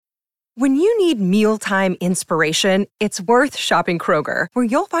When you need mealtime inspiration, it's worth shopping Kroger, where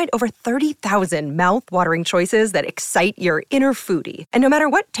you'll find over 30,000 mouth-watering choices that excite your inner foodie. And no matter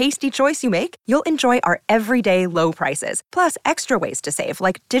what tasty choice you make, you'll enjoy our everyday low prices, plus extra ways to save,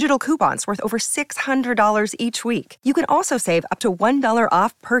 like digital coupons worth over $600 each week. You can also save up to $1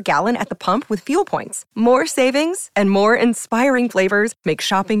 off per gallon at the pump with fuel points. More savings and more inspiring flavors make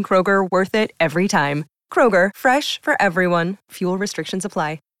shopping Kroger worth it every time. Kroger, fresh for everyone. Fuel restrictions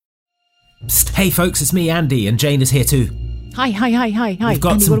apply. Psst, hey folks, it's me, Andy, and Jane is here too. Hi. We've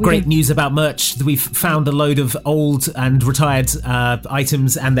got Andy, some great doing? news about merch. We've found a load of old and retired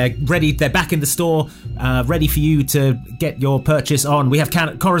items, and they're ready. They're back in the store, ready for you to get your purchase on. We have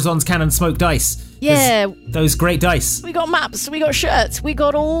Corazon's Cannon Smoke Dice. Yeah. Those great dice. We got maps, we got shirts, we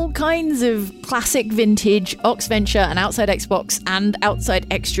got all kinds of classic vintage Oxventure and Outside Xbox and Outside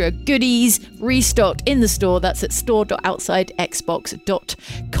Extra goodies restocked in the store. That's at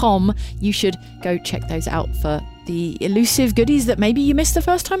store.outsidexbox.com. You should go check those out for the elusive goodies that maybe you missed the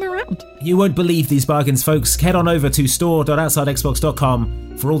first time around. You won't believe these bargains, folks. Head on over to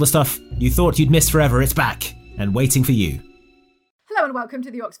store.outsidexbox.com for all the stuff you thought you'd missed forever. It's back and waiting for you. Hello and welcome to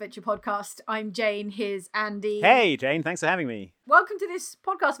the Oxventure podcast. I'm Jane, here's Andy. Hey Jane, thanks for having me. Welcome to this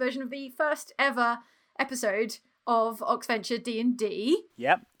podcast version of the first ever episode of Oxventure D&D.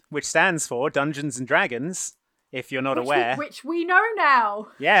 Yep, which stands for Dungeons and Dragons, if you're not aware. Which we know now.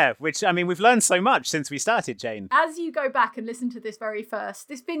 Yeah, which, I mean, we've learned so much since we started, Jane. As you go back and listen to this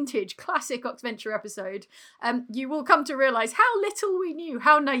vintage classic Oxventure episode, you will come to realise how little we knew,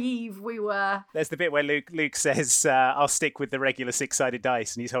 how naive we were. There's the bit where Luke says, I'll stick with the regular six-sided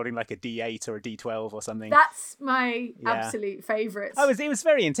dice, and he's holding like a D8 or a D12 or something. That's my absolute favourite. It was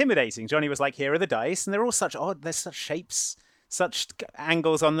very intimidating. Johnny was like, here are the dice, and they're all such odd, there's such shapes, such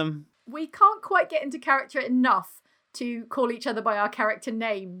angles on them. We can't quite get into character enough to call each other by our character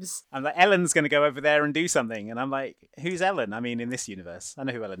names. I'm like, Ellen's going to go over there and do something. And I'm like, who's Ellen? I mean, in this universe. I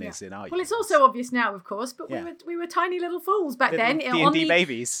know who Ellen is in our universe. Well, it's also obvious now, of course, but we were tiny little fools back then. D&D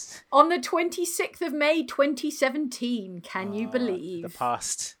babies. On the 26th of May, 2017. Can you believe? The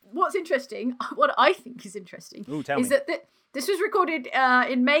past. What's interesting, what I think is interesting, is that this was recorded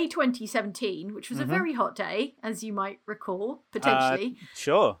in May 2017, which was a very hot day, as you might recall, potentially.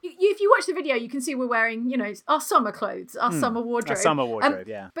 Sure. If you watch the video, you can see we're wearing, our summer clothes, our summer wardrobe. Our summer wardrobe,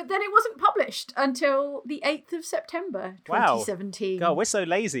 yeah. But then it wasn't published until the 8th of September, 2017. Wow. God, we're so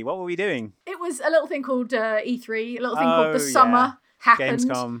lazy. What were we doing? It was a little thing called E3, a little thing called The Summer Happened.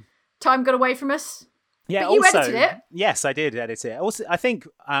 Gamescom. Time got away from us. Yeah, but you edited it. Yes, I did edit it. Also, I think,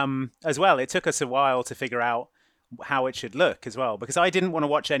 as well, it took us a while to figure out how it should look as well, because I didn't want to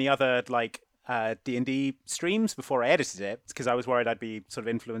watch any other D&D streams before I edited it, because I was worried I'd be sort of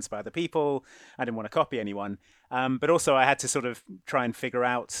influenced by other people. I didn't want to copy anyone, but also I had to sort of try and figure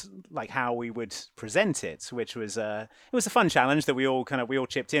out how we would present it, which was it was a fun challenge that we all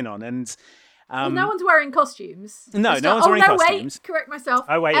chipped in on. And well, no one's wearing costumes. No one's wearing costumes. Wait, correct myself.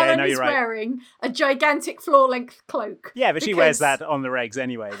 Oh wait, Ellen no, is you're right. Wearing a gigantic floor-length cloak. Yeah, but she wears that on the regs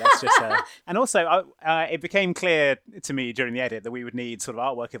anyway. That's just her. And also, it became clear to me during the edit that we would need sort of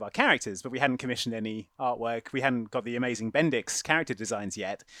artwork of our characters, but we hadn't commissioned any artwork. We hadn't got the amazing Bendix character designs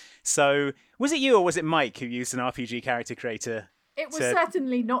yet. So, was it you or was it Mike who used an RPG character creator? It was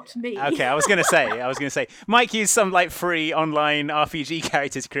certainly not me. Okay, I was going to say, Mike used some free online RPG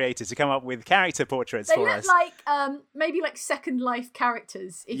characters creator to come up with character portraits for us. They look like maybe Second Life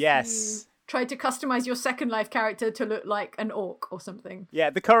characters. If you tried to customize your Second Life character to look like an orc or something.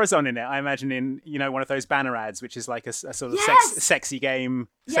 Yeah, the Corazon in it, I imagine in one of those banner ads, which is like a sort of sexy game,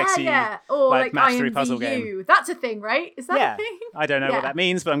 or match 3 puzzle game. That's a thing, right? Is that a thing? I don't know what that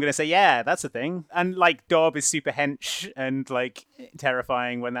means, but I'm going to say that's a thing. And Dob is super hench and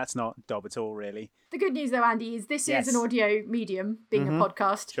terrifying when that's not Dob at all, really. The good news, though, Andy, is this is an audio medium, being a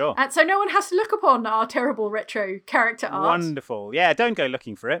podcast. Sure. And so no one has to look upon our terrible retro character art. Wonderful. Yeah, don't go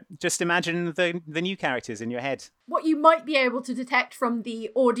looking for it. Just imagine the new characters in your head. What you might be able to detect from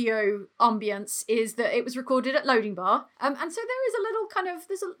the audio ambience is that it was recorded at Loading Bar. And so there is a little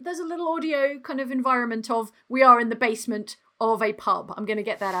there's a little audio kind of environment of we are in the basement of a pub. I'm going to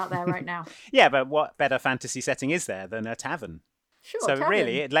get that out there right now. Yeah, but what better fantasy setting is there than a tavern? Sure, so tavern.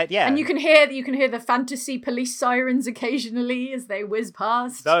 Really, and you can hear the fantasy police sirens occasionally as they whiz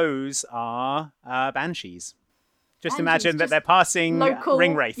past. Those are banshees. Just imagine that they're passing local,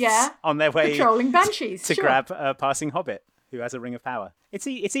 ring wraiths on their way patrolling banshees to grab a passing hobbit who has a ring of power. It's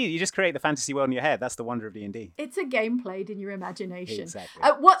easy. You just create the fantasy world in your head. That's the wonder of D&D. It's a game played in your imagination. Exactly.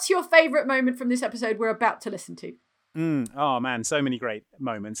 What's your favourite moment from this episode we're about to listen to? Oh man, so many great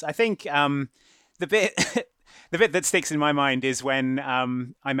moments. I think the The bit that sticks in my mind is when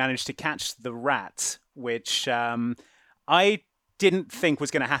I managed to catch the rat, which I didn't think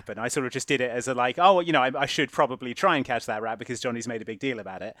was going to happen. I sort of just did it as a I should probably try and catch that rat because Johnny's made a big deal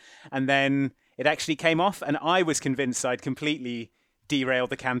about it. And then it actually came off, and I was convinced I'd completely derailed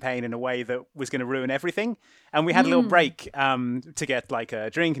the campaign in a way that was going to ruin everything. And we had a little break to get like a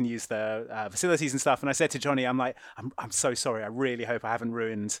drink and use the facilities and stuff. And I said to Johnny, I'm so sorry. I really hope I haven't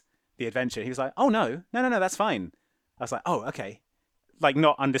ruined the adventure. He was like, oh, no, that's fine. I was like, oh, okay. Like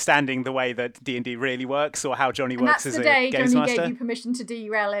not understanding the way that D&D really works or how Johnny works as a games master. And that's the day Johnny gave you permission to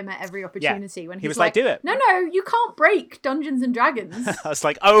derail him at every opportunity. When he was like, do it. No, you can't break Dungeons and Dragons. I was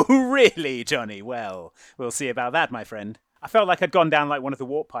like, oh, really, Johnny? Well, we'll see about that, my friend. I felt like I'd gone down like one of the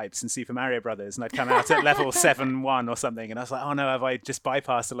warp pipes in Super Mario Brothers, and I'd come out at level 7-1 or something, and I was like, oh no, have I just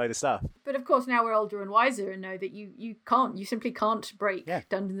bypassed a load of stuff? But of course, now we're older and wiser and know that you simply can't break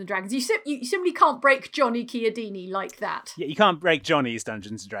Dungeons and Dragons. You simply can't break Johnny Chiodini like that. Yeah, you can't break Johnny's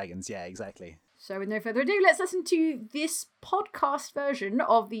Dungeons and Dragons. Yeah, exactly. So with no further ado, let's listen to this podcast version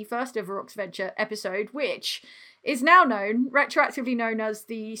of the first ever Oxventure episode, which is now retroactively known as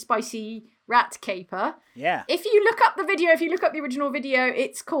the Spicy Rat Caper. Yeah. If you look up the original video,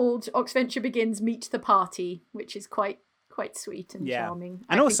 it's called Oxventure Begins Meet the Party, which is quite sweet and charming.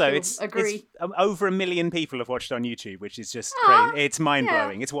 And also, it's over 1 million people have watched on YouTube, which is just crazy. It's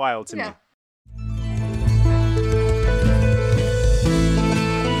mind-blowing. Yeah. It's wild to me.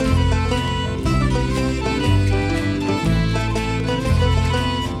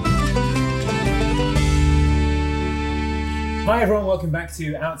 Hi everyone, welcome back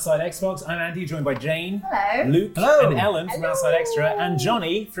to Outside Xbox. I'm Andy, joined by Jane, hello, Luke, and Ellen from Outside Extra, and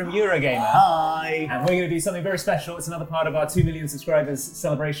Johnny from Eurogamer. Hi! And we're going to do something very special. It's another part of our 2 million subscribers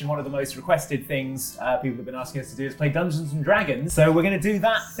celebration. One of the most requested things people have been asking us to do is play Dungeons and Dragons. So we're going to do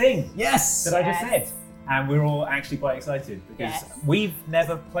that thing that I just said. And we're all actually quite excited because we've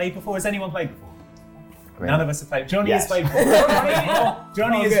never played before. Has anyone played before? None of us have played. Johnny has played before.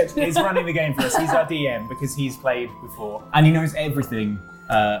 Johnny is running the game for us. He's our DM because he's played before. And he knows everything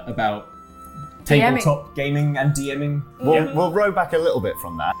about tabletop gaming and DMing. We'll row back a little bit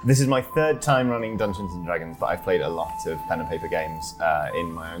from that. This is my 3rd time running Dungeons and Dragons, but I've played a lot of pen and paper games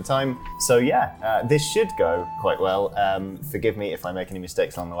in my own time. So this should go quite well. Forgive me if I make any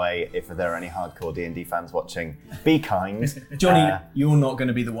mistakes along the way. If there are any hardcore D&D fans watching, be kind. Johnny, you're not going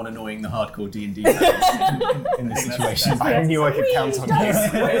to be the one annoying the hardcore D&D fans in this situation. I knew I could count on you.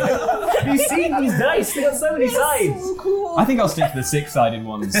 Have you seen these dice? They've got so many sides. So cool. I think I'll stick to the 6-sided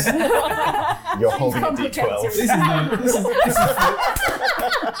ones. You're holding a D12. This is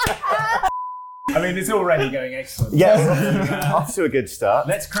I mean, it's already going excellent. Yes, off to a good start.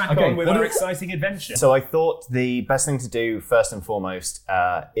 Let's crack on with our exciting adventure. So I thought the best thing to do, first and foremost,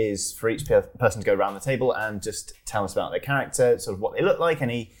 is for each person to go around the table and just tell us about their character, sort of what they look like,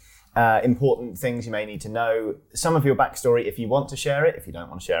 any important things you may need to know, some of your backstory if you want to share it. If you don't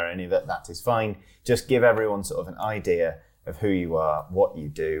want to share any of it, that is fine. Just give everyone sort of an idea of who you are, what you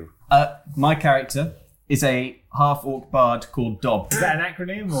do. My character is a half-orc bard called Dob. Is that an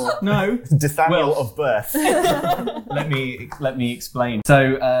acronym or no? Nathaniel of birth. Let me explain.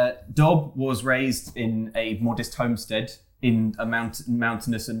 So Dob was raised in a modest homestead in a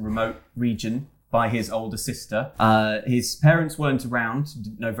mountainous and remote region by his older sister. His parents weren't around,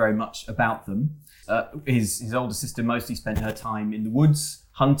 didn't know very much about them. His older sister mostly spent her time in the woods,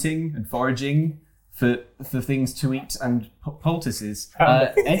 hunting and foraging for things to eat and poultices.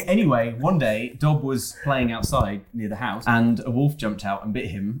 Anyway, one day, Dob was playing outside near the house and a wolf jumped out and bit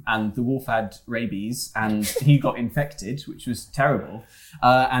him, and the wolf had rabies and he got infected, which was terrible.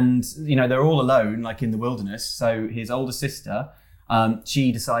 And, they're all alone, like in the wilderness. So his older sister,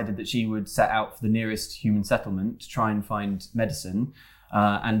 she decided that she would set out for the nearest human settlement to try and find medicine.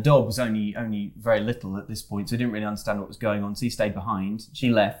 And Dob was only very little at this point, so he didn't really understand what was going on. So he stayed behind. She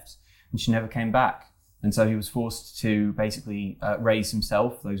left, and she never came back. And so he was forced to basically raise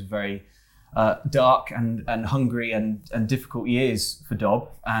himself. Those were very dark and hungry and difficult years for Dob.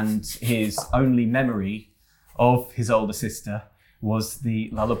 And his only memory of his older sister was the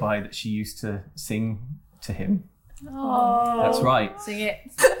lullaby that she used to sing to him. Oh, that's right. Sing it.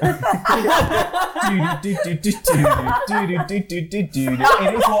 It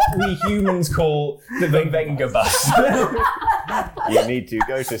is what we humans call the Venga bus. You need to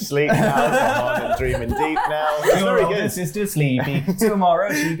go to sleep now, come on and dream in deep now. It's Your very older good. sister sleepy.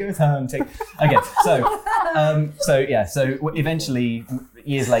 Tomorrow she goes hunting. Okay, so eventually,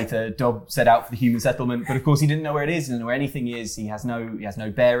 years later, Dob set out for the human settlement, but of course he didn't know where it is, he didn't know where anything is. He has no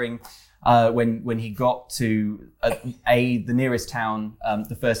bearing. When he got to the nearest town,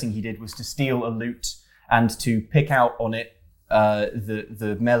 the first thing he did was to steal a lute and to pick out on it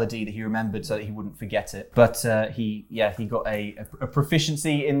the melody that he remembered so that he wouldn't forget it. But he got a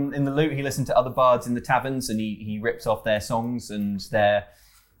proficiency in the lute. He listened to other bards in the taverns, and he ripped off their songs and their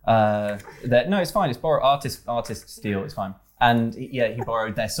no, it's fine. It's borrowed artist steal. It's fine. And he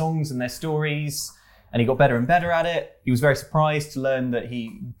borrowed their songs and their stories, and he got better and better at it. He was very surprised to learn that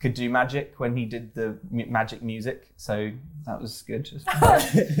he could do magic when he did the magic music. So that was good.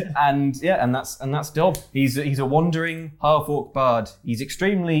 and that's Dob. He's a wandering half-orc bard. He's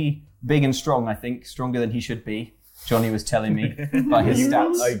extremely big and strong. I think stronger than he should be. Johnny was telling me by his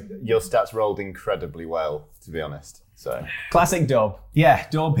stats. Your stats rolled incredibly well, to be honest. So classic Dob. Yeah,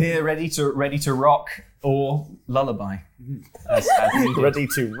 Dob here, ready to rock or lullaby. As ready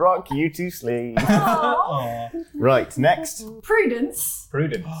to rock you to sleep. Right, next. Prudence.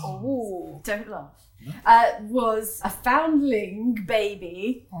 Ooh, don't laugh. Was a foundling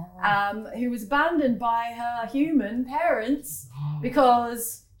baby who was abandoned by her human parents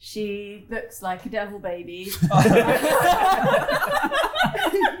because she looks like a devil baby.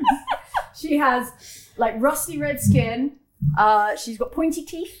 She has like rusty red skin. She's got pointy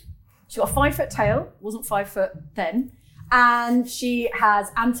teeth. She's got a 5-foot tail. Wasn't 5 foot then. And she has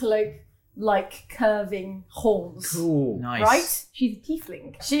antelope-like curving horns. Cool. Nice. Right? She's a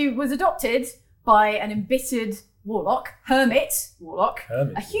tiefling. She was adopted by an embittered hermit warlock,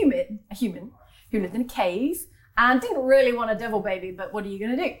 a human who lived in a cave and didn't really want a devil baby, but what are you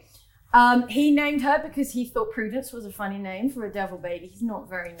going to do? He named her because he thought Prudence was a funny name for a devil baby. He's not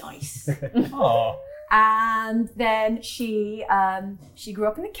very nice. And then she grew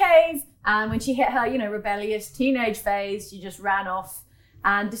up in the cave, and when she hit her, rebellious teenage phase, she just ran off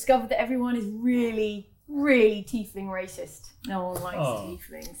and discovered that everyone is really, really tiefling racist. No one likes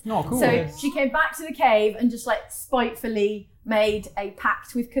tieflings. Oh, cool. So she came back to the cave and just like spitefully made a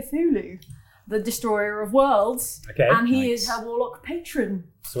pact with Cthulhu, the destroyer of worlds. Okay. And he is her warlock patron.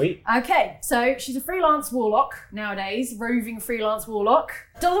 Sweet. Okay, so she's a freelance warlock nowadays, roving freelance warlock.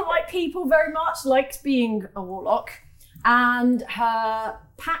 Doesn't like people very much, likes being a warlock. And her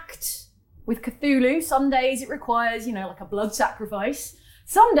pact with Cthulhu, some days it requires, like a blood sacrifice.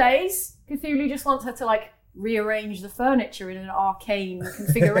 Some days, Cthulhu just wants her to like rearrange the furniture in an arcane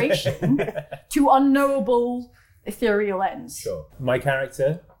configuration to unknowable ethereal ends. Sure. My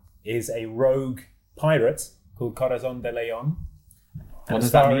character is a rogue pirate called Corazon de Leon. What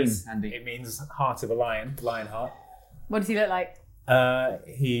does that mean, Andy? It means heart of a lion, lion heart. What does he look like?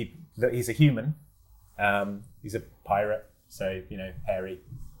 He's a human. He's a pirate, so, hairy.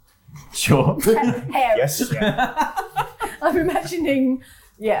 Sure. Hair. Yes. Yeah. I'm imagining,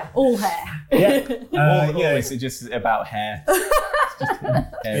 all hair. Yeah. Is it just about hair?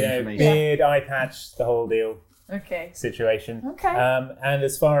 Information. Beard, eye patch, the whole deal. Okay. Situation. Okay. And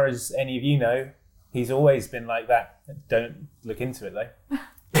as far as any of you know, he's always been like that. Don't look into it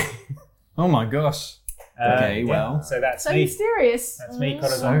though. Oh my gosh. Okay, well. So that's So me. mysterious. That's me, So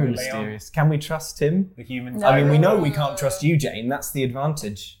Corazon de Leon, mysterious. Can we trust him? the human. No. I mean, we know we can't trust you, Jane. That's the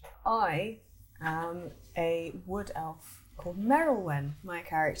advantage. I am a wood elf called Merylwen, my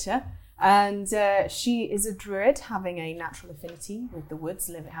character, and she is a druid having a natural affinity with the woods,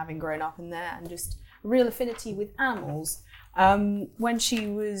 having grown up in there, and just a real affinity with animals. When she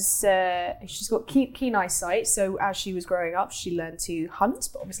was, she's got keen eyesight, so as she was growing up, she learned to hunt,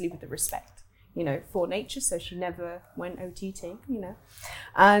 but obviously with the respect, for nature, so she never went OTT,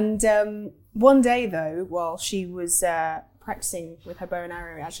 And one day, though, while she was practicing with her bow and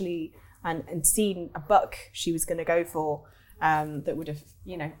arrow, actually, and seen a buck she was going to go for, that would have,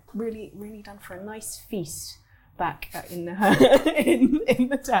 really, really done for a nice feast back in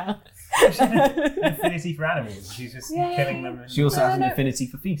the town. An affinity for animals. She's just killing them. She also has an affinity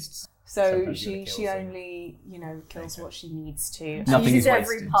for feasts. So Sometimes you she gotta kill only, kills what she needs to. Nothing She uses is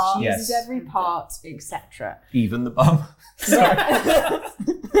every wasted. part, Yes. uses every part, etc. Even the bum.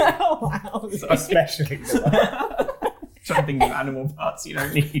 Wow. Especially the one. Trying to think of animal parts you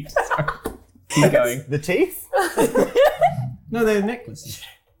don't need. Sorry. Keep going. The teeth? No, they're necklaces.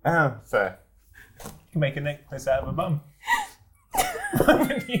 Oh, fair. You can make a necklace out of a bum.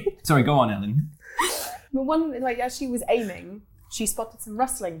 Sorry, go on, Ellen. But as she was aiming, she spotted some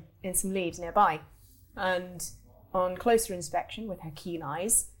rustling in some leaves nearby. And on closer inspection with her keen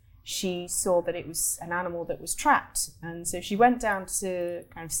eyes, she saw that it was an animal that was trapped. And so she went down to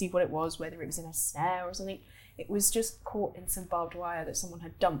kind of see what it was, whether it was in a snare or something. It was just caught in some barbed wire that someone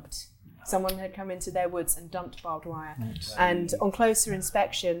had dumped. Someone had come into their woods and dumped barbed wire. And on closer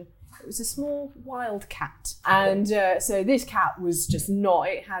inspection, it was a small wild cat. And so this cat was just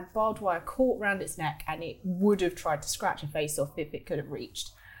it had barbed wire caught around its neck, and it would have tried to scratch her face off if it could have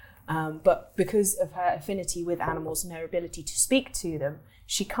reached. But because of her affinity with animals and her ability to speak to them,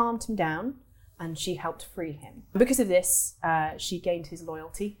 she calmed him down and she helped free him. Because of this, she gained his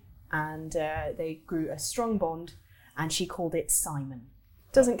loyalty and they grew a strong bond, and she called it Simon.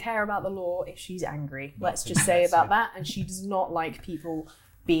 Doesn't care about the law if she's angry. Let's just say about that. And she does not like people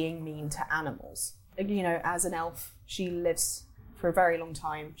being mean to animals. You know, as an elf, she lives for a very long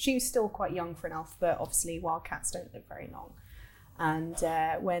time. She's still quite young for an elf, but obviously wild cats don't live very long. And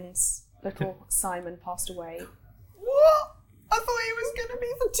when little Simon passed away... What? I thought he was going to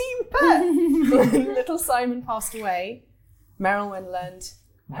be the team pet! When little Simon passed away, Merylwen learned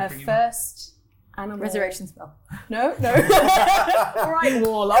her first animal... Resurrection spell. No. All right,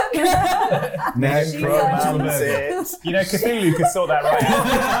 Warlock. Necromancy. You know, Cthulhu could sort that right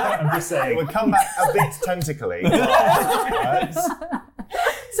out. I'm just saying. It would come back a bit tentacly.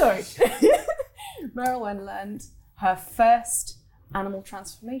 Sorry. Merylwen learned her first animal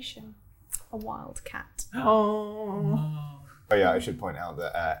transformation, a wild cat. Oh yeah, I should point out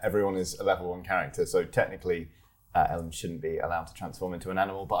that everyone is a level 1 character, so technically Ellen shouldn't be allowed to transform into an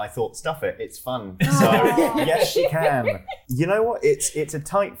animal, but I thought, stuff it, it's fun. So yes, she can. You know what? It's a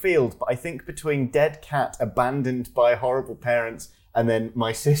tight field, but I think between dead cat abandoned by horrible parents and then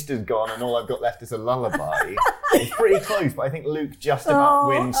my sister's gone and all I've got left is a lullaby, it's pretty close, but I think Luke just about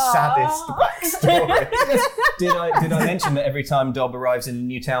wins saddest backstory. Did I mention that every time Dob arrives in a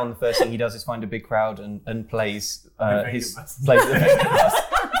new town, the first thing he does is find a big crowd and plays his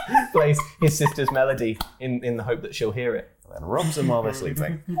sister's melody in the hope that she'll hear it. And robs them while they're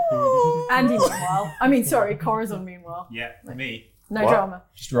sleeping. Andy, meanwhile. I mean, sorry, Corazon, meanwhile. Yeah, me. No drama.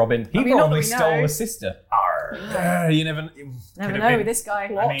 Just Robin. He probably stole a sister. You never know with this guy.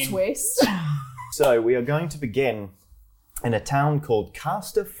 Plot twist. So we are going to begin in a town called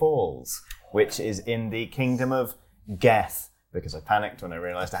Caster Falls, which is in the kingdom of Geth, because I panicked when I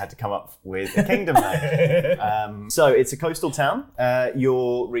realised I had to come up with a kingdom name. So it's a coastal town.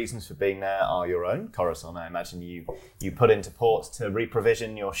 Your reasons for being there are your own. Corazon, I imagine you put into port to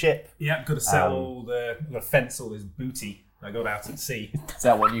reprovision your ship. Yeah, got to sell all the fence, all this booty I got out at sea. Is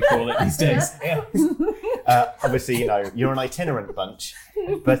that what you call it these days? Yeah. Obviously, you know, you're an itinerant bunch.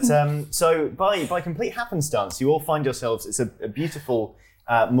 But so by complete happenstance, you all find yourselves, it's a beautiful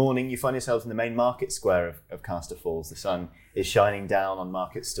morning, you find yourselves in the main market square of Caster Falls. The sun is shining down on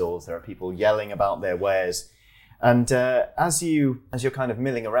market stalls. There are people yelling about their wares. And as you're kind of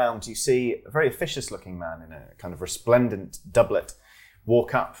milling around, you see a very officious looking man in a kind of resplendent doublet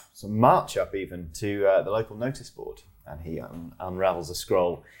march up even to the local notice board. And he unravels a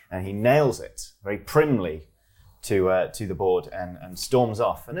scroll and he nails it very primly to the board and storms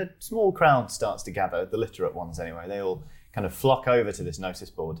off. And a small crowd starts to gather, the literate ones anyway. They all kind of flock over to this notice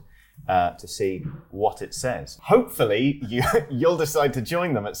board to see what it says. Hopefully, you'll decide to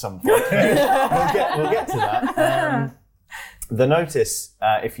join them at some point. We'll get to that. The notice,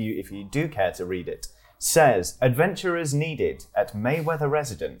 if you do care to read it, says, "Adventurers needed at Mayweather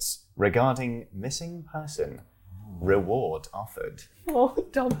Residence regarding missing person. Reward offered." Well,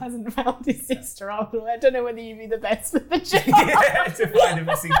 Dom hasn't found his sister after all. I don't know whether you'd be the best for the job. Yeah, to find a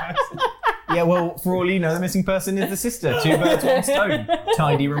missing person. Yeah, well, for all you know, the missing person is the sister. 2 birds, 1 stone.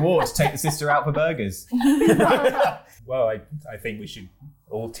 Tidy reward. Take the sister out for burgers. Well, I think we should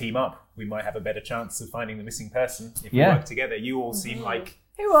all team up. We might have a better chance of finding the missing person if we work together. You all seem like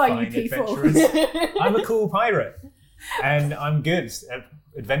Who are fine you people? adventurers. I'm a cool pirate, and I'm good at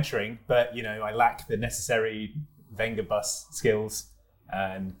adventuring, but you know I lack the necessary Vengabus skills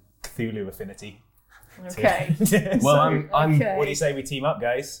and Cthulhu affinity. Okay. Well, I'm What do you say we team up,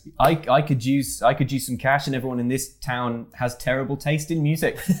 guys? I could use some cash, and everyone in this town has terrible taste in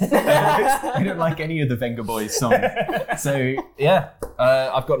music. We don't like any of the Venga Boys songs. So yeah,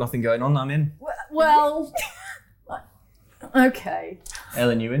 I've got nothing going on. I'm in. Well, okay.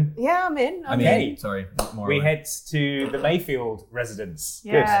 Ellen, you in? Yeah, I'm in. I mean, sorry. We head to the Mayfield residence.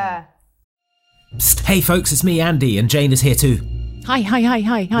 Yeah. Psst, hey folks, it's me, Andy, and Jane is here too. Hi.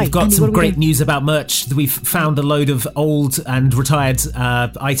 We've got Andy, some what are we great doing? news about merch. We've found a load of old and retired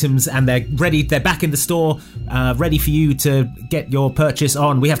items, and they're ready. They're back in the store, ready for you to get your purchase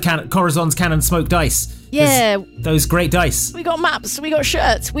on. We have Corazon's Cannon Smoke Dice. Yeah. Those great dice. We got maps, we got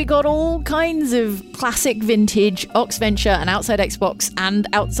shirts, we got all kinds of classic vintage Oxventure and Outside Xbox and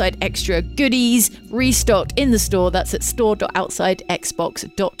Outside Extra goodies restocked in the store. That's at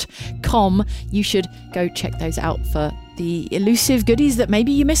store.outsidexbox.com. You should go check those out for the elusive goodies that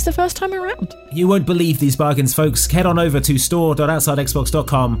maybe you missed the first time around. You won't believe these bargains, folks. Head on over to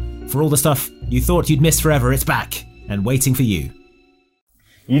store.outsidexbox.com for all the stuff you thought you'd missed forever. It's back and waiting for you.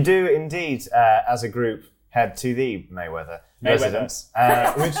 You do indeed, as a group, head to the Mayweather residence,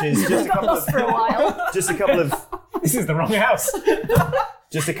 which is just a couple of For a while. just a couple of This is the wrong house.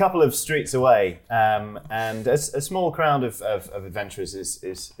 just a couple of streets away, and a small crowd of adventurers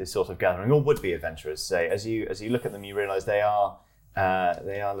is sort of gathering, or would be adventurers. Say, as you look at them, you realise they are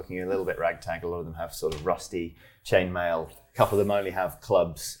looking a little bit ragtag. A lot of them have sort of rusty chainmail. A couple of them only have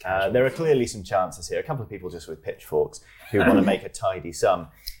clubs. There are clearly some chances here. A couple of people just with pitchforks who want to make a tidy sum.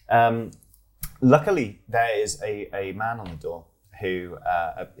 Luckily, there is a man on the door who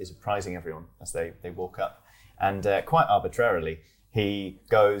is apprising everyone as they walk up, and quite arbitrarily, he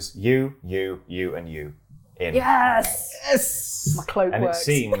goes, you, and you in. Yes! My cloak And works. it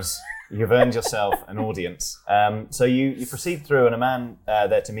seems you've earned yourself an audience. So you proceed through, and a man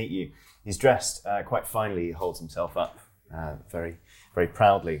there to meet you. He's dressed quite finely. He holds himself up very, very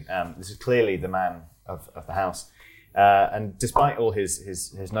proudly. This is clearly the man of the house. And despite all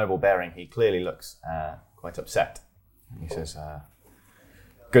his noble bearing, he clearly looks quite upset. He says,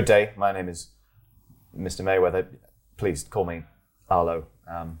 "Good day. My name is Mr. Mayweather. Please call me Arlo.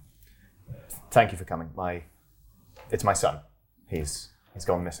 Thank you for coming. It's my son. He's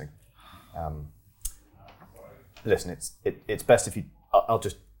gone missing. Listen, it's best if you. I'll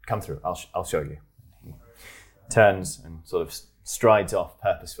just come through. I'll show you." He turns and sort of strides off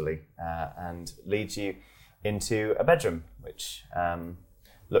purposefully and leads you into a bedroom, which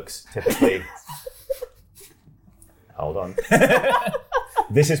looks typically. Hold on.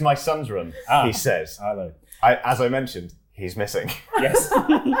 This is my son's room. He says. Hello. As I mentioned, he's missing. Yes.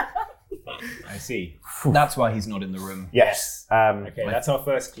 I see. That's why he's not in the room. Yes. Okay, that's our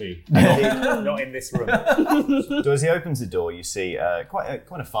first clue. Not in this room. So as he opens the door, you see quite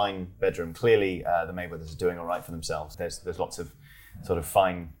a fine bedroom. Clearly, the Mayweathers are doing all right for themselves. There's lots of sort of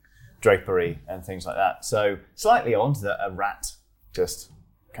fine drapery and things like that. So slightly odd that a rat just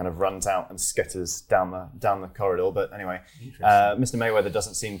kind of runs out and skitters down the corridor. But anyway, Mr. Mayweather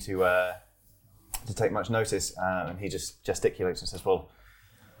doesn't seem to take much notice, and he just gesticulates and says, "Well,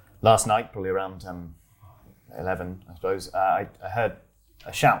 last night, probably around 11, I suppose, I heard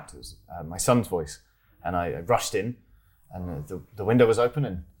a shout. It was my son's voice, and I rushed in, and the window was open,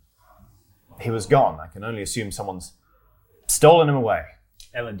 and he was gone. I can only assume someone's stolen him away."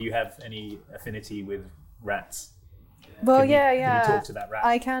 Ellen, do you have any affinity with rats? Well, Can you yeah. talk to that rat?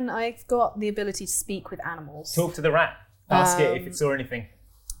 I can. I've got the ability to speak with animals. Talk to the rat. Ask it if it saw anything.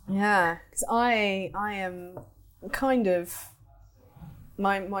 Yeah, because I am kind of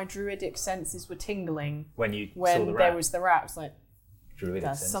my druidic senses were tingling When you when saw the rat. there was the rat. It's like Druidic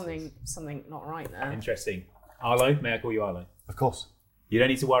there's senses. something not right there. Interesting. Arlo, may I call you Arlo? Of course. You don't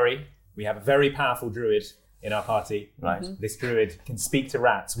need to worry. We have a very powerful druid in our party. Right. This druid can speak to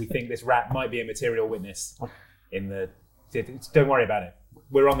rats. We think this rat might be a material witness in the... Don't worry about it.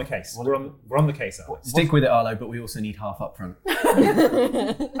 We're on the case. We're on the case, Arlo. Stick with it, Arlo, but we also need half up front.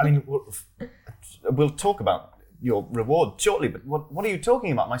 I mean, we'll talk about your reward shortly, but what are you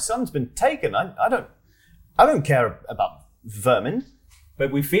talking about? My son's been taken. I don't care about vermin. But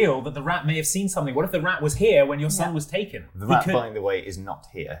we feel that the rat may have seen something. What if the rat was here when your son was taken? The rat, by the way, is not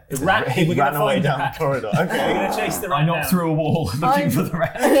here. The rat, he we're ran gonna away find down rat. the corridor. We're Okay. going to chase the rat I knocked down. through a wall looking for the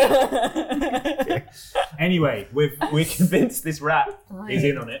rat. Anyway, we're convinced this rat is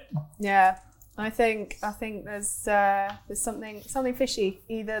in on it. Yeah, I think there's something fishy.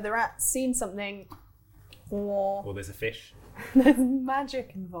 Either the rat's seen something, or Or there's a fish. there's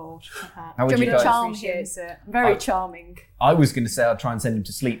magic involved. Perhaps. How would Do you you want me to guys? charm him? Appreciates it. Very charming. I was going to say I'd try and send him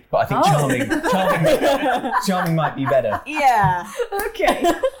to sleep, but I think charming might be better. Yeah. Okay.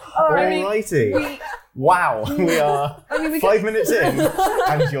 Alrighty. Wow, we are 5 minutes in,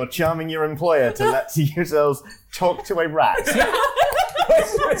 and you're charming your employer to let yourselves talk to a rat.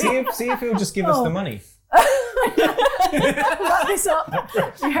 See if he'll just give us the money. Wrap this up.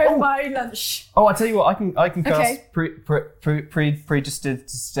 We had my lunch. Oh, I tell you what, I can Okay. cast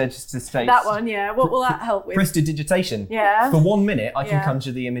prestidigitation. That one, yeah. What will that help with? Prestidigitation. Yeah. For 1 minute, I can Yeah.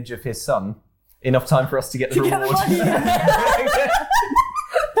 conjure the image of his son. Enough time for us to get the get the reward. money.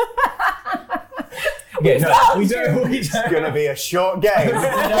 Yeah, no, we don't. It's going to be a short game. We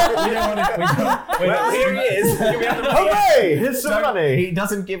don't want to. Here he is. Hooray! Here's some money. He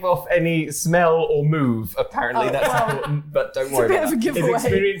doesn't give off any smell or move. Apparently, that's important. But don't worry Bit about of a that. His giveaway.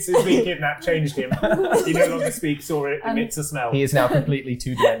 experiences being kidnapped changed him. He no longer speaks or emits a smell. He is now completely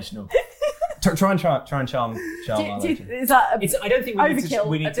two-dimensional. Try and charm. Is that I don't think we need to. overkill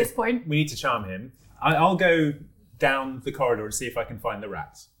We need at to, this point? We need to charm him. I'll go down the corridor and see if I can find the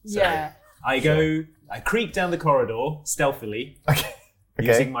rat. So Yeah. I creep down the corridor stealthily,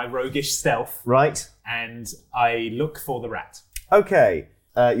 using my roguish stealth, Right. and I look for the rat. Okay.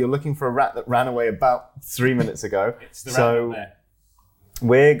 You're looking for a rat that ran away about 3 minutes ago. It's the rat up there.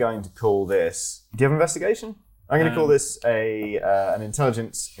 We're going to call this... Do you have investigation? I'm going to call this an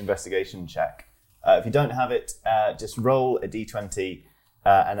intelligence investigation check. If you don't have it, just roll a d20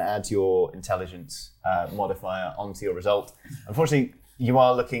 and add your intelligence modifier onto your result. Unfortunately, you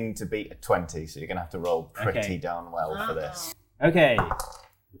are looking to beat a 20, so you're going to have to roll pretty darn well for this. Okay.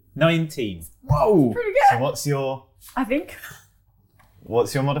 19. Whoa! Pretty good. So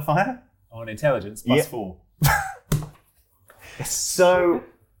what's your modifier? On intelligence, plus 4. So,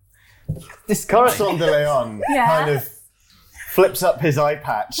 this Corazon de Leon kind of flips up his eye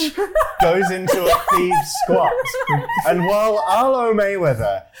patch, goes into a thieves' squat, and while Arlo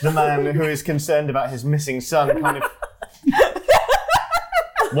Mayweather, the man who is concerned about his missing son, kind of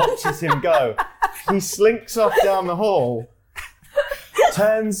watches him go, he slinks off down the hall,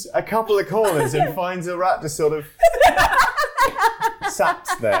 turns a couple of corners and finds a rat just sort of sat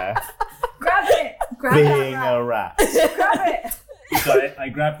there. Grab it! Grab being that rat. a rat. Grab it! So I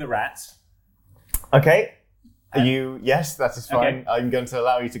grab the rat. Okay. Yes, that is fine. Okay. I'm going to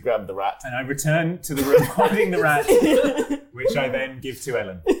allow you to grab the rat. And I return to the room holding the rat, which I then give to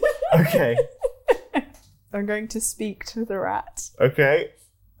Ellen. Okay. I'm going to speak to the rat. Okay.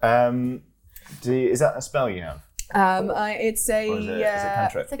 Is that a spell you have? It's a Or is it a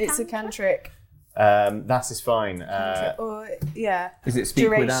cantrip? It's a cantrip. That is fine. Is it speak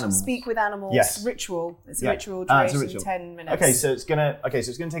with animals? Speak with animals. Yes. Ritual. It's a Yeah. ritual. It's a Duration ritual. 10 minutes. Okay, so it's gonna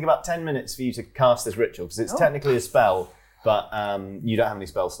take about 10 minutes for you to cast this ritual because it's technically a spell, but you don't have any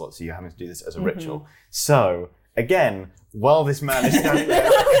spell slots, so you're having to do this as a ritual. So again, while this man is standing there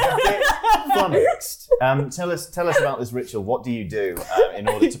a bit flummoxed, tell us about this ritual. What do you do in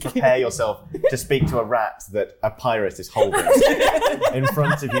order to prepare yourself to speak to a rat that a pirate is holding in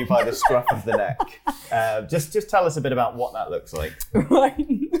front of you by the scruff of the neck? Just tell us a bit about what that looks like. Right.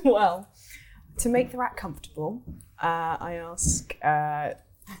 Well, to make the rat comfortable, I ask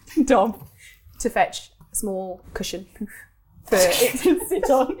Dom to fetch a small cushion for it to sit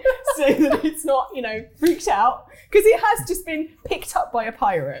on so that it's not, freaked out. Because it has just been picked up by a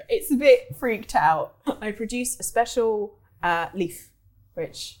pirate. It's a bit freaked out. I produce a special leaf,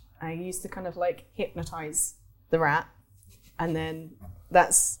 which I use to kind of hypnotize the rat. And then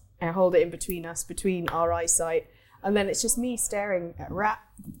I hold it in between us, between our eyesight. And then it's just me staring at a rat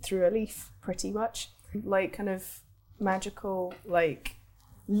through a leaf, pretty much. Kind of magical,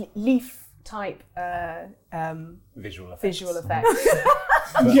 leaf type Visual effects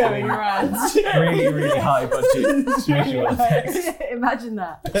going around. Really, really high budget visual effects. Imagine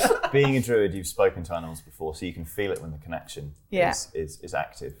that. Being a druid, you've spoken to animals before, so you can feel it when the connection is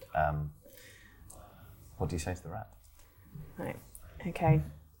active. What do you say to the rat? Right. Okay.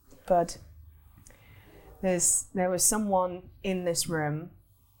 Bud. There was someone in this room,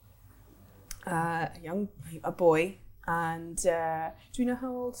 a boy, and do you know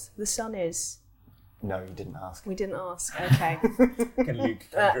how old the son is? No, you didn't ask. We didn't ask. Okay. Can Luke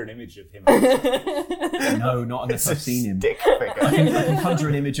conjure an image of him? No, not unless I've seen him. Dick figure. I can conjure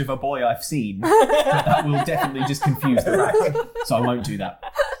an image of a boy I've seen, but that will definitely just confuse the rat, so I won't do that.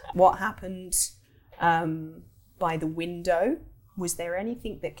 What happened by the window? Was there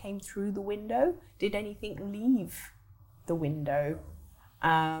anything that came through the window? Did anything leave the window?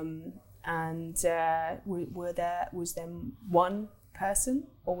 Was there one person,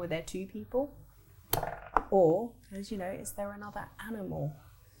 or were there two people? Or, is there another animal?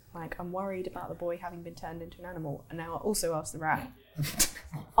 I'm worried about the boy having been turned into an animal. And now I also ask the rat,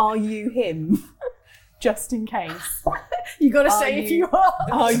 are you him? Just in case. You got to say if you are.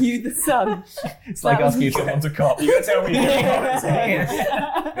 Are you the son? It's like asking if someone's a cop. You got to tell me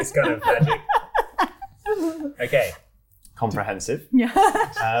it's kind of magic. Okay. Comprehensive. Yeah.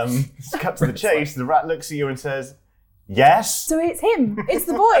 Cut to the chase. The rat looks at you and says, "Yes." So it's him. It's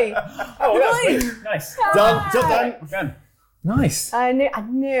the boy. Oh, that's good. Nice. Done. Nice. I knew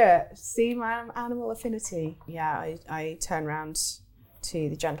it. See my animal affinity. Yeah, I turn around to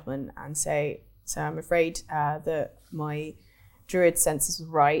the gentleman and say, so I'm afraid that my druid senses were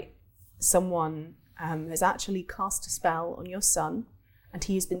right. Someone has actually cast a spell on your son, and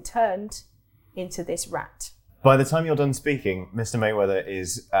he has been turned into this rat. By the time you're done speaking, Mr. Mayweather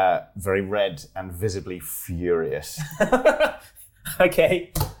is very red and visibly furious.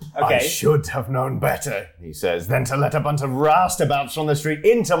 Okay. I should have known better, he says, than to let a bunch of roustabouts on the street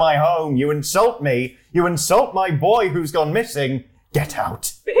into my home. You insult me. You insult my boy who's gone missing. Get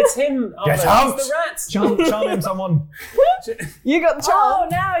out. But it's him. Get out. It's the rat. Charm him, someone. You got the charm. Oh,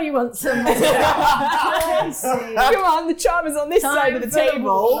 now you want some. Come on, the charm is on this side of the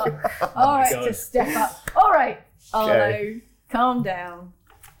table. All right, God. just step up. All right, Arlo, Okay. calm down.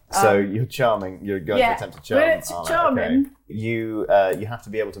 So you're charming. You're going to attempt to charm. But it's Arlo, charming. okay. You have to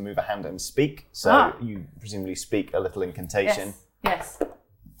be able to move a hand and speak. So you presumably speak a little incantation. Yes.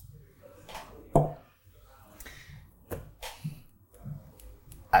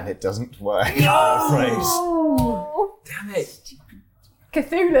 And it doesn't work. I'm afraid. Oh, Damn it!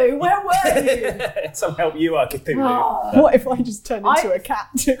 Cthulhu, where were you? Some help you are, Cthulhu. Oh. What if I just turn into a cat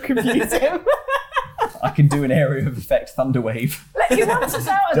to confuse him? I can do an area of effect thunderwave. Let you want us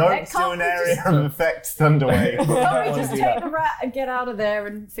out of there. Don't do an area of effect thunderwave. Can't we just take the rat and get out of there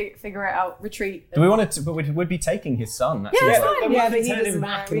and figure it out? Retreat. Do we want to? But we would be taking his son. That's Yeah, all. that's fine. Yeah, we but can he turn doesn't him know.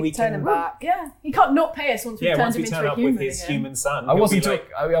 back We and we turn can him back. Yeah, he can't not pay us once we've Yeah, turned once him we into turn a up human with his again. human son. I he'll wasn't. be like,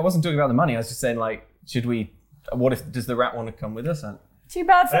 I wasn't talking about the money. I was just saying, like, should we? What if does the rat want to come with us? Too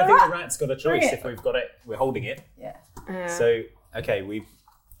bad for I the don't think rat. the rat's got a Bring choice it. if we've got it. We're holding it. Yeah. So okay, we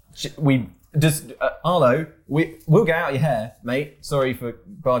Arlo, we'll get out your hair, mate. Sorry for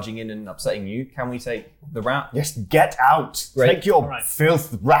barging in and upsetting you. Can we take the rat? Yes, get out. Great. Take your Alright.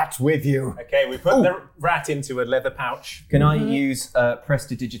 filth rat with you. okay. We put the rat into a leather pouch. Can I use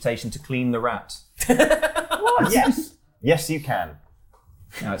prestidigitation to clean the rat? Yes. Yes, you can.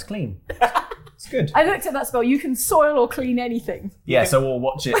 Now it's clean. It's good. I looked at that spell. You can soil or clean anything. Yeah, so we'll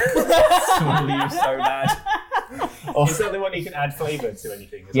watch it. We'll leave so bad. Is that the one you can add flavour to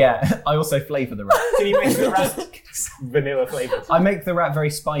anything? As well? Yeah, I also flavour the rat. Can you make the rat vanilla flavoured? I make the rat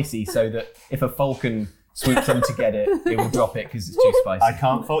very spicy so that if a falcon swoops in to get it, it will drop it because it's too spicy. I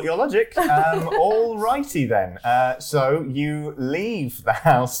can't fault your logic. Alrighty then. So you leave the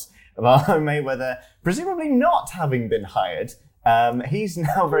house of Arlo Mayweather, presumably not having been hired. He's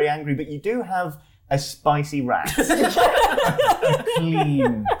now very angry, but you do have a spicy rat.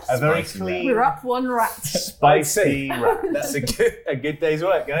 Clean. A very spicy clean, We're up one rat. spicy rat. That's a good day's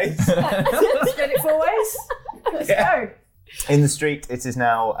work, guys. Spread it 4 ways. Let's go. In the street, it is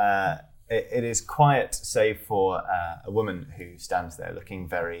now. It is quiet, save for a woman who stands there looking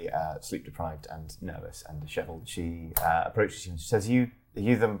very sleep deprived and nervous and dishevelled. She approaches you and she says, "You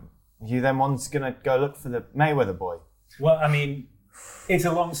them ones gonna go look for the Mayweather boy?" Well, I mean, it's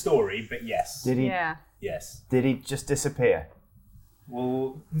a long story, but yes. Did he? Yeah. Yes. Did he just disappear?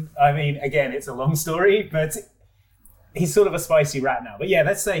 Well, I mean, again, it's a long story, but he's sort of a spicy rat now. But yeah,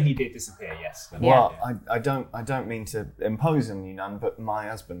 let's say he did disappear. Yes. Well, I don't mean to impose on you, none, but my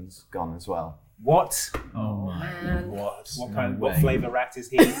husband's gone as well. What? Oh my. What flavour rat is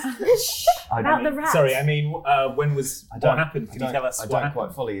he? About the rat. Sorry, I mean, when was what happened? Can you tell us I what don't happened?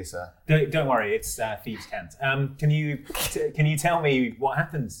 quite follow you, sir. Don't worry, it's thieves' cant. Can you tell me what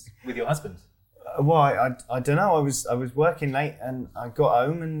happened with your husband? Well, I don't know. I was working late and I got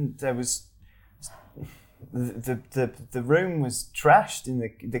home and there was the room was trashed in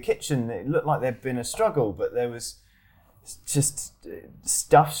the kitchen. It looked like there'd been a struggle, but there was just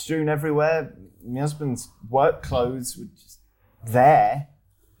stuff strewn everywhere. My husband's work clothes were just there.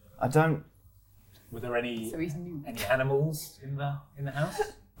 Were there any So he's new. any animals in the house?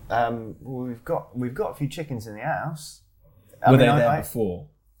 Well, we've got a few chickens in the house. Were they there before?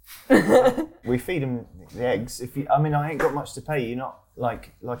 We feed him the eggs. I ain't got much to pay you, not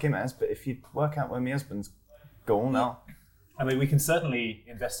like him has. But if you work out where my husband's gone, I mean, we can certainly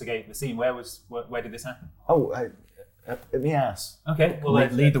investigate the scene. Where did this happen? At my house. Okay, well,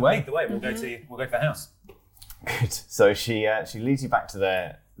 Lead the way. Lead the way. We'll go to the house. Good. So she leads you back to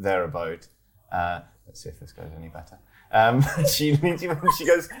their abode. Let's see if this goes any better. She leads you and she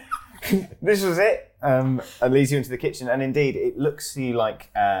goes, "This was it," and leads you into the kitchen. And indeed, it looks to you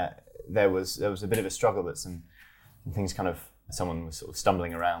like there was a bit of a struggle. That some things kind of someone was sort of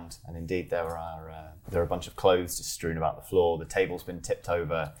stumbling around. And indeed, there are a bunch of clothes just strewn about the floor. The table's been tipped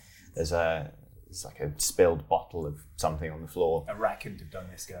over. There's like a spilled bottle of something on the floor. A rat couldn't have done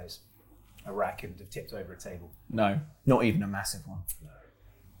this, guys. A rat couldn't have tipped over a table. No, not even a massive one.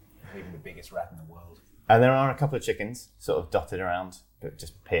 Not even the biggest rat in the world. And there are a couple of chickens sort of dotted around, but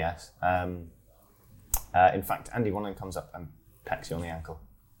just PS. In fact, Andy, one of them comes up and pecks you on the ankle.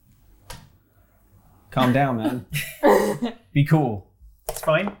 Calm down, man. Be cool. It's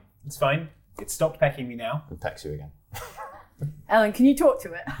fine. It's fine. It stopped pecking me now. And pecks you again. Ellen, can you talk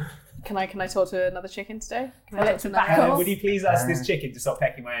to it? Can I talk to another chicken today? Can I'll I let talk to you back another off. Would you please ask this chicken to stop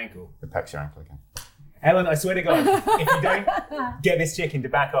pecking my ankle? It pecks your ankle again. Ellen, I swear to God, if you don't get this chicken to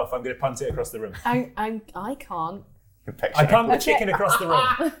back off, I'm going to punt it across the room. I can't. It pecks I your punt ankle. the chicken across the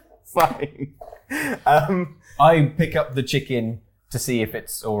room. Fine. I pick up the chicken to see if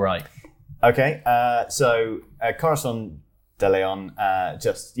it's all right. Okay, so Corazon de Leon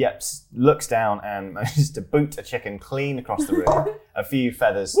just looks down and manages to boot a chicken clean across the room. A few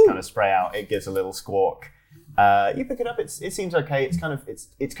feathers kind of spray out. It gives a little squawk, You pick it up. It seems okay. It's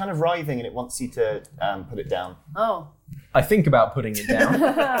kind of writhing, and it wants you to put it down. Oh. I think about putting it down.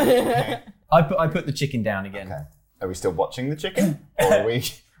 I put the chicken down again. Okay. Are we still watching the chicken, or are we?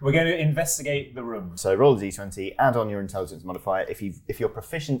 We're going to investigate the room. So roll a d20, add on your intelligence modifier. If you're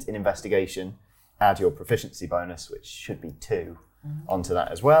proficient in investigation, add your proficiency bonus, which should be 2, onto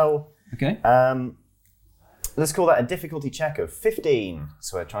that as well. Okay. Let's call that a difficulty check of 15.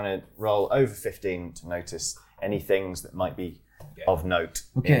 So we're trying to roll over 15 to notice any things that might be of note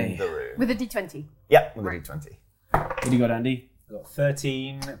in the room. With a d20. Yeah, with a d20. What do you got, Andy? I've got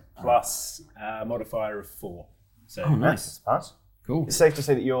 13 plus a modifier of 4. So Nice. Pass. Cool. It's safe to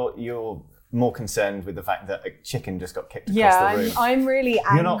say that you're more concerned with the fact that a chicken just got kicked across the room. I'm really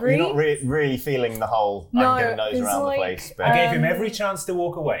angry. You're not really feeling the whole No, I'm going to nose it's around like, the place. But I gave him every chance to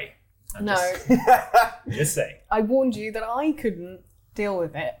walk away. Just saying. I warned you that I couldn't deal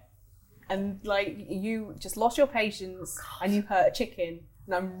with it. And you just lost your patience and you hurt a chicken,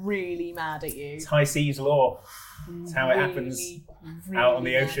 and I'm really mad at you. It's high seas law. It's how it happens out on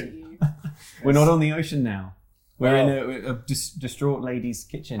the ocean. We're not on the ocean now. We're in a distraught lady's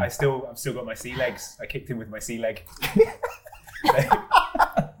kitchen. I've still got my sea legs. I kicked him with my sea leg. You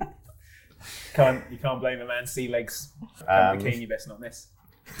can't blame a man's sea legs. Kane, you best not miss.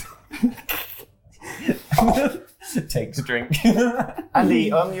 Takes a drink.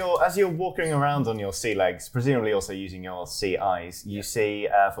 Andy, as you're walking around on your sea legs, presumably also using your sea eyes, you see,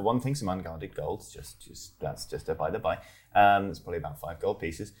 for one thing, some unguarded gold. That's just a by the by. It's probably about 5 gold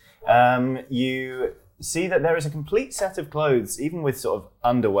pieces. You see that there is a complete set of clothes, even with sort of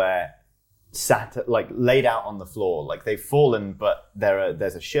underwear laid out on the floor. Like they've fallen, but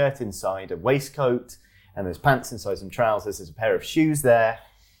there's a shirt inside, a waistcoat, and there's pants inside, some trousers. There's a pair of shoes there.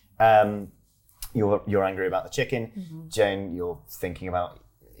 You're angry about the chicken. Mm-hmm. Jane, you're thinking about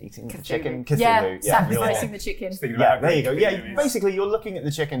eating the chicken. Cthulhu. Sacrificing the chicken. Yeah, there you go. Yeah, basically you're looking at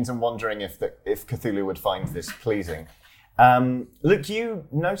the chickens and wondering if Cthulhu would find this pleasing. Luke, you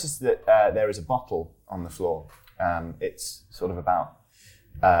notice that there is a bottle on the floor. It's sort of about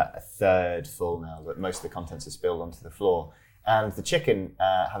a third full now, but most of the contents are spilled onto the floor. And the chicken,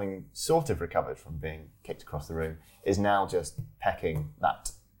 having sort of recovered from being kicked across the room, is now just pecking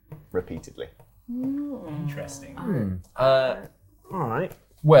that repeatedly. Interesting. All right.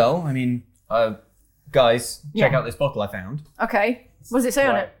 Well, I mean, guys, check out this bottle I found. Okay. What does it say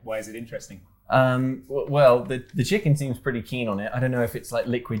on it? Why is it interesting? Well, the chicken seems pretty keen on it. I don't know if it's like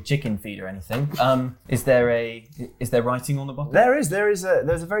liquid chicken feed or anything. Is there writing on the bottle? There's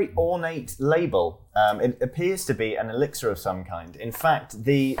a very ornate label. It appears to be an elixir of some kind. In fact,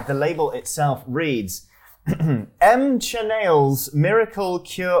 the label itself reads, M. Chanel's Miracle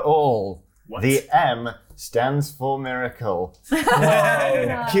Cure All. What? The M stands for miracle.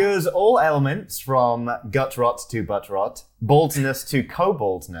 Cures all ailments from gut rot to butt rot, baldness to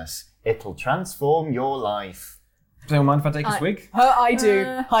co-baldness. It'll transform your life. Do you mind if I take a swig? I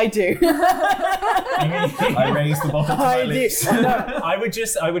do. I do. I raise the bottle to my lips. I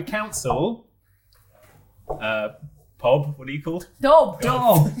would counsel. Pob, what are you called? Dob.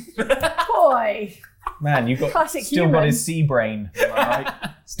 Boy. Man, you've got Classic still human. got his sea brain. Am I right?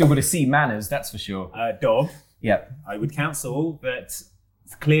 Still got his sea manners, that's for sure. Dob. Yep. I would counsel that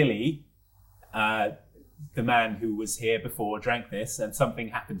clearly the man who was here before drank this and something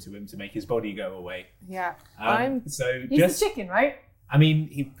happened to him to make his body go away. Yeah. He's the chicken, right? I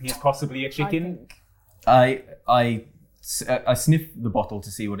mean, he's possibly a chicken. I sniff the bottle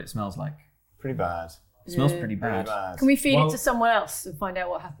to see what it smells like. Pretty bad. It smells pretty bad. Can we feed it to someone else and find out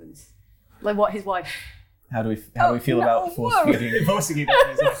what happens? Like what his wife? How do we feel about force feeding? Forcing it down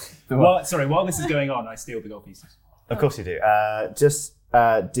his life. While this is going on, I steal the gold pieces. Of course you do. Just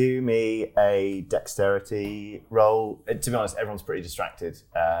do me a dexterity roll. To be honest, everyone's pretty distracted.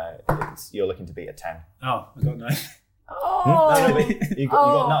 You're looking to beat a 10. Oh, I got 9. Oh. You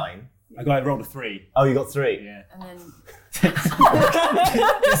got 9? I rolled a 3. Oh, you got 3? Yeah. And then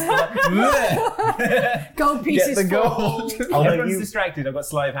Like, gold pieces. Get the gold. Everyone's distracted. I've got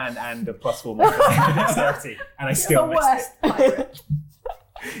sleight of hand and a +4 modifier dexterity, and I still the missed worst it. pirate.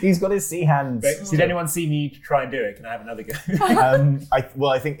 He's got his sea hands. But did anyone see me try and do it? Can I have another go?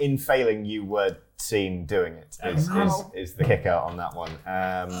 I think in failing, you were seen doing it. Is the kicker on that one?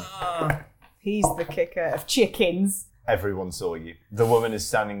 He's the kicker of chickens. Everyone saw you. The woman is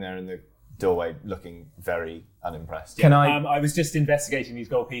standing there in the doorway, looking very unimpressed. Can I was just investigating these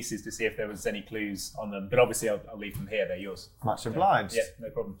gold pieces to see if there was any clues on them, but obviously I'll leave them here. They're yours. Much obliged. Yeah, no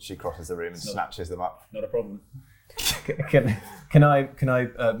problem. She crosses the room and snatches them up. Not a problem. Can I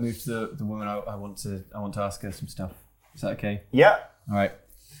move to the woman? I want to ask her some stuff. Is that okay? Yeah. All right.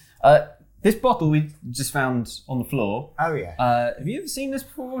 This bottle we just found on the floor. Oh, yeah. Have you ever seen this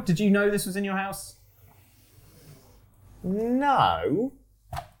before? Did you know this was in your house? No.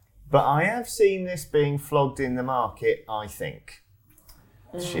 But I have seen this being flogged in the market, I think.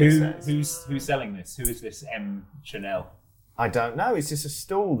 Who's selling this? Who is this M. Chanel? I don't know. It's just a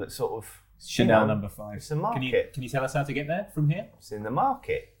stall that sort of... Chanel number 5. It's a market. Can you tell us how to get there from here? It's in the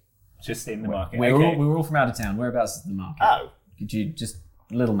market. Just in the market. We're all from out of town. Whereabouts is the market? Oh. Could you just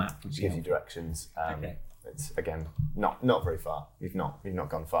little map? Which gives you directions. Okay. It's again not very far. You've not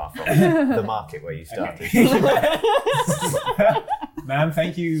gone far from the market where you started. Ma'am,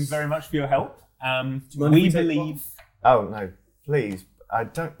 thank you very much for your help. We believe. Oh no, please! I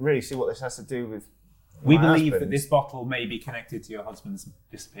don't really see what this has to do with. We my believe husband. that this bottle may be connected to your husband's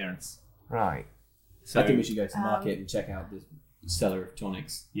disappearance. Right. So I think we should go to the market and check out the cellar of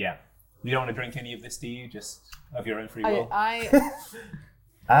tonics. Yeah. You don't want to drink any of this, do you? Just of your own free will.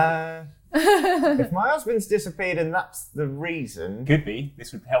 If my husband's disappeared and that's the reason, Could be.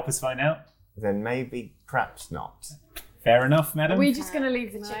 This would help us find out. then maybe perhaps not. Fair enough, madam. Are we just going to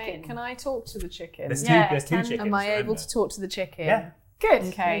leave the chicken? Can I talk to the chicken? There's Yeah, two chickens. Am I able remember. to talk to the chicken? Yeah. Good. You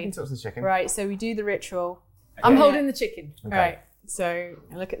Okay. can talk to the chicken. Right, so we do the ritual. I'm Okay. holding the chicken. Okay. Right, so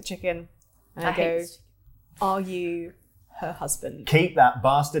I look at the chicken and I hate go, this chicken. are you her husband? Keep that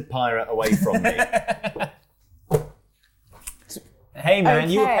bastard pirate away from me. Hey, man,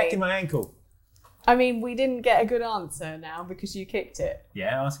 you were Okay. pecking my ankle. I mean, we didn't get a good answer now because you kicked it.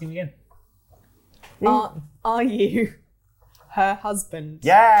 Yeah, ask him again. Are you her husband?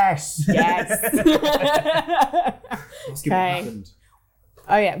 Yes. Yes. Okay.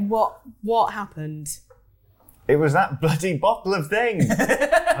 Oh yeah, what happened? It was that bloody bottle of thing.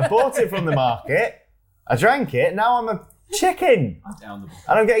 I bought it from the market. I drank it. Now I'm a chicken. Down the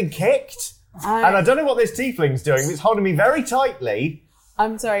And I'm getting kicked. And I don't know what this tiefling's doing, but it's holding me very tightly.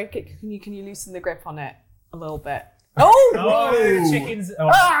 I'm sorry, can you loosen the grip on it a little bit? Oh, the chickens.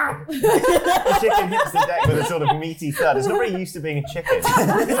 Oh. The chicken hits the deck with a sort of meaty thud. It's not very used to being a chicken, so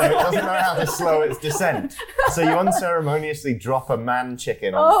it doesn't know how to slow its descent. So you unceremoniously drop a man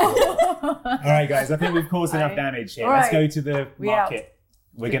chicken on the floor. All right, guys, I think we've caused enough damage here. All Let's right. go to the We market.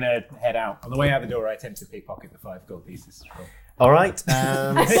 We're going to head out. On the way out the door, I attempt to pickpocket the 5 gold pieces. All right,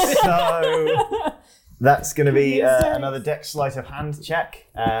 so that's going to be another dex sleight of hand check.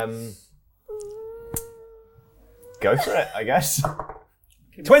 Go for it, I guess.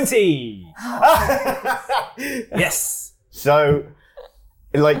 20! Yes! So,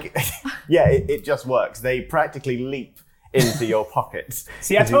 like, yeah, it just works. They practically leap into your pockets.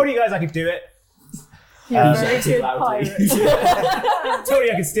 See, I told you guys I could do it. You're a very good pirate. I told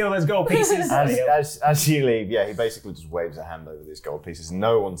you I could steal those gold pieces. As you leave, yeah, he basically just waves a hand over these gold pieces.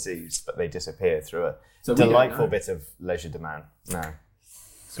 No one sees, but they disappear through a So we don't delightful know. bit of leisure demand. No.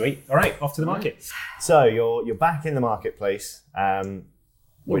 Sweet. All right, off to the market. So you're back in the marketplace,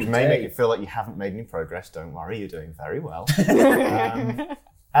 which may make day. you feel like you haven't made any progress. Don't worry, you're doing very well.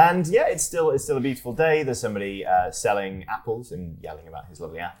 And yeah, it's still a beautiful day. There's somebody selling apples and yelling about his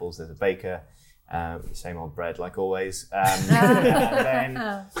lovely apples. There's a baker. Same old bread, like always. And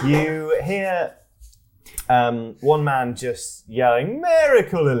then you hear one man just yelling,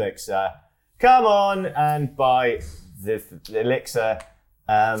 "Miracle elixir! Come on and buy the elixir."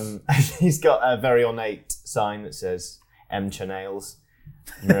 He's got a very ornate sign that says M. Chanels,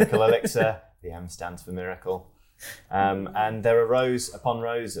 Miracle Elixir. The M stands for miracle. And there are rows upon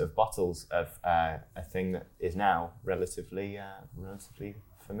rows of bottles of a thing that is now relatively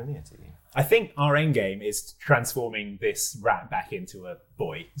familiar to you. I think our end game is transforming this rat back into a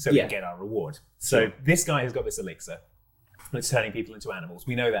boy so we can get our reward. So this guy has got this elixir that's turning people into animals.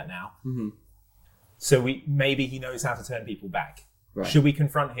 We know that now. Mm-hmm. So maybe he knows how to turn people back. Right. Should we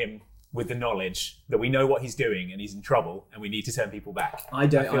confront him with the knowledge that we know what he's doing and he's in trouble and we need to turn people back? I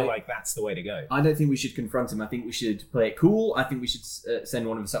feel like that's the way to go. I don't think we should confront him. I think we should play it cool. I think we should send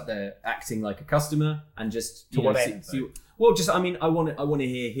one of us up there acting like a customer and just To what end, well, just I want to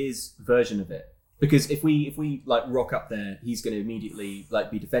hear his version of it, because if we like rock up there, he's going to immediately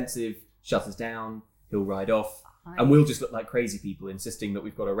like be defensive, shut us down. He'll ride off, and we'll just look like crazy people insisting that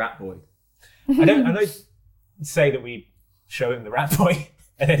we've got a rat boy. I don't say that we show him the rat boy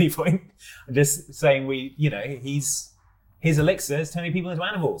at any point. I'm just saying his elixir is turning people into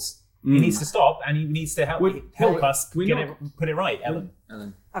animals. He needs to stop, and he needs to help us put it right, Ellen.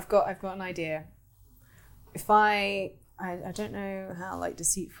 I've got an idea. If I don't know how like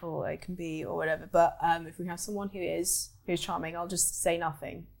deceitful it can be or whatever, but if we have someone who's charming, I'll just say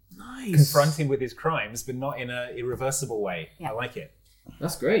nothing. Nice. Confront him with his crimes, but not in an irreversible way. Yeah. I like it.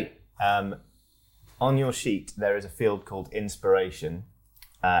 That's great. On your sheet, there is a field called Inspiration,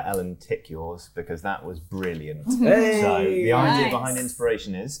 Ellen, tick yours because that was brilliant. Hey, so the idea nice. behind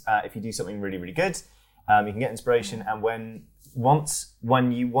inspiration is if you do something really, really good, you can get inspiration, and when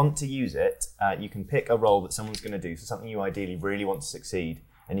you want to use it, you can pick a role that someone's going to do, so something you ideally really want to succeed,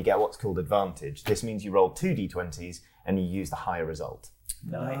 and you get what's called advantage. This means you roll 2 d20s and you use the higher result.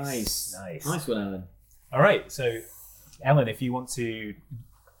 Nice. Nice one, Ellen. All right, so Ellen, if you want to,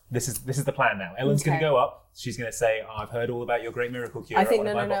 this is the plan now. Ellen's going to go up. She's going to say, I've heard all about your great miracle cure. I think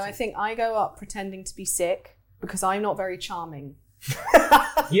no. I think I go up pretending to be sick because I'm not very charming.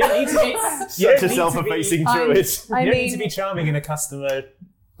 You don't need to be Such a self-effacing druid. You don't need to be charming in a customer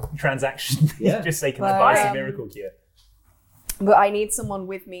transaction. Yeah. Just say, can I buy some miracle cure? But I need someone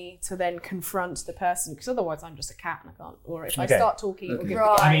with me to then confront the person, because otherwise I'm just a cat and I can't. Or if I start talking, it'll give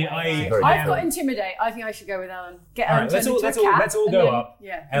Right. the I mean, I've got intimidate. I think I should go with Ellen. Get All Ellen right, turned into a cat. let's all and go then- up.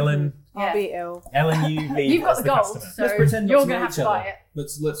 Yeah. Ellen, I'll be ill. Ellen, you lead. You've got as the the gold, customer. so Let's pretend you're not to going to know have each to buy other.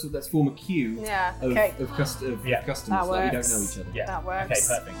 it. Let's form a queue Yeah. of, Okay. of customers That that we works. don't know each other. Yeah. That works.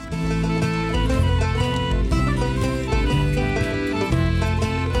 Okay, perfect.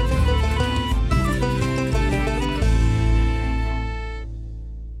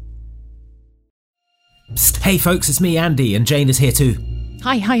 Psst, hey folks, it's me, Andy, and Jane is here too.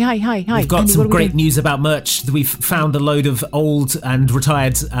 Hi. We've got Andy, some what are we great doing? news about merch. We've found a load of old and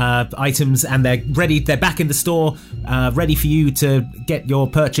retired items, and they're ready. They're back in the store, ready for you to get your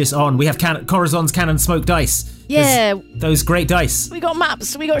purchase on. We have Corazon's Cannon Smoke Dice. Yeah. Those great dice. We got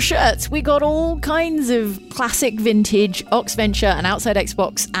maps, we got shirts, we got all kinds of classic vintage Oxventure and Outside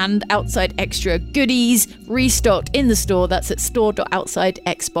Xbox and Outside Extra goodies restocked in the store. That's at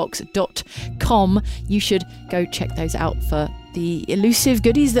store.outsidexbox.com. You should go check those out for the elusive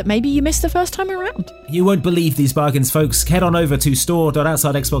goodies that maybe you missed the first time around. You won't believe these bargains, folks. Head on over to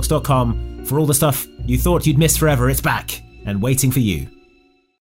store.outsidexbox.com for all the stuff you thought you'd missed forever. It's back and waiting for you.